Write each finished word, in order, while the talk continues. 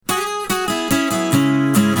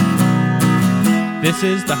This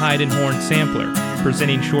is the Hide and Horn Sampler,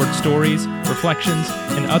 presenting short stories, reflections,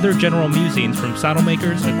 and other general musings from saddle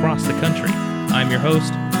makers across the country. I'm your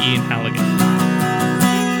host, Ian Halligan.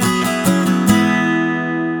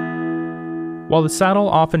 While the saddle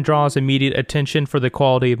often draws immediate attention for the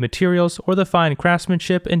quality of materials or the fine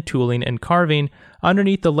craftsmanship in tooling and carving,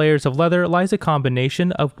 underneath the layers of leather lies a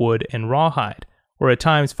combination of wood and rawhide, or at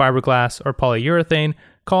times fiberglass or polyurethane,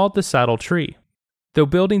 called the saddle tree. Though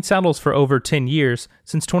building saddles for over 10 years,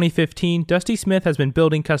 since 2015, Dusty Smith has been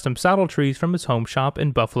building custom saddle trees from his home shop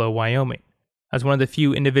in Buffalo, Wyoming. As one of the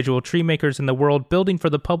few individual tree makers in the world building for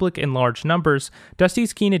the public in large numbers,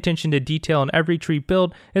 Dusty's keen attention to detail in every tree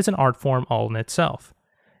build is an art form all in itself.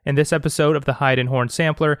 In this episode of the Hide and Horn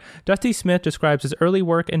Sampler, Dusty Smith describes his early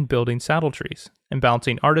work in building saddle trees and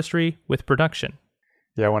balancing artistry with production.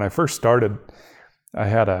 Yeah, when I first started, I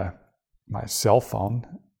had my cell phone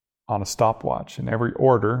on a stopwatch, and every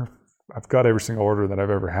order, I've got every single order that I've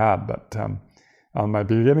ever had, but on my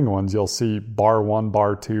beginning ones, you'll see bar 1,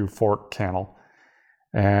 bar 2, fork, cannel,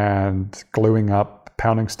 and gluing up,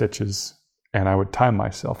 pounding stitches, and I would time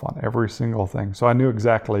myself on every single thing. So I knew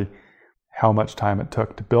exactly how much time it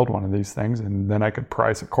took to build one of these things, and then I could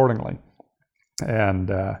price accordingly. And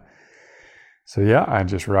I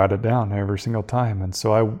just write it down every single time. And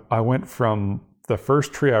so I went from the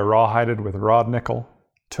first tree I rawhided with rod nickel,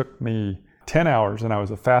 took me 10 hours, and I was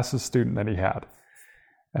the fastest student that he had.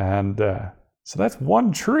 And so that's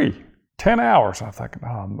one tree, 10 hours. I'm thinking,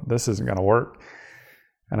 oh, this isn't going to work.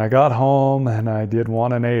 And I got home and I did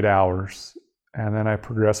one in 8 hours. And then I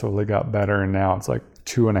progressively got better. And now it's like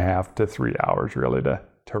 2.5 to 3 hours really to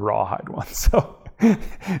rawhide one. So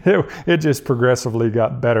it just progressively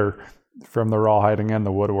got better from the rawhiding and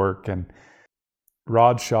the woodwork. And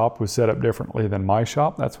Rod's shop was set up differently than my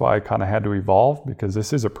shop. That's why I kind of had to evolve, because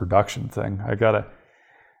this is a production thing.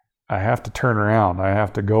 I have to turn around. I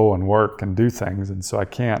have to go and work and do things. And so I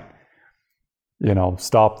can't,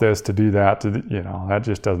 stop this to do that. That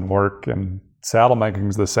just doesn't work. And saddle making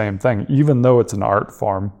is the same thing. Even though it's an art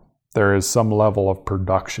form, there is some level of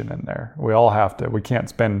production in there. We can't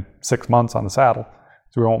spend 6 months on the saddle,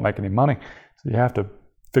 so we won't make any money. So you have to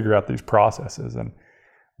figure out these processes. And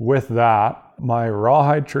with that, my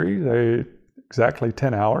rawhide tree, exactly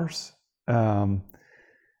 10 hours. And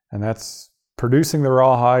that's producing the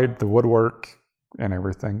rawhide, the woodwork, and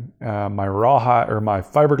everything. My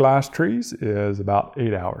fiberglass trees is about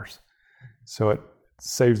 8 hours. So it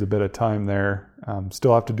saves a bit of time there.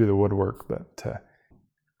 Still have to do the woodwork, but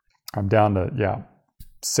I'm down to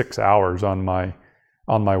 6 hours on my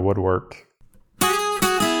woodwork.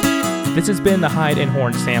 This has been the Hide and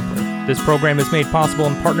Horn Sampler. This program is made possible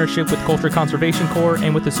in partnership with Culture Conservation Corps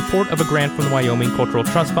and with the support of a grant from the Wyoming Cultural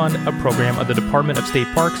Trust Fund, a program of the Department of State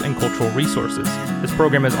Parks and Cultural Resources. This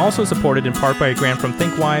program is also supported in part by a grant from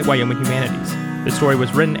ThinkWhy Wyoming Humanities. This story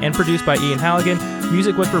was written and produced by Ian Halligan.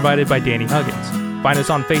 Music was provided by Danny Huggins. Find us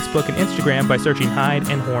on Facebook and Instagram by searching Hide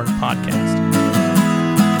and Horn Podcast.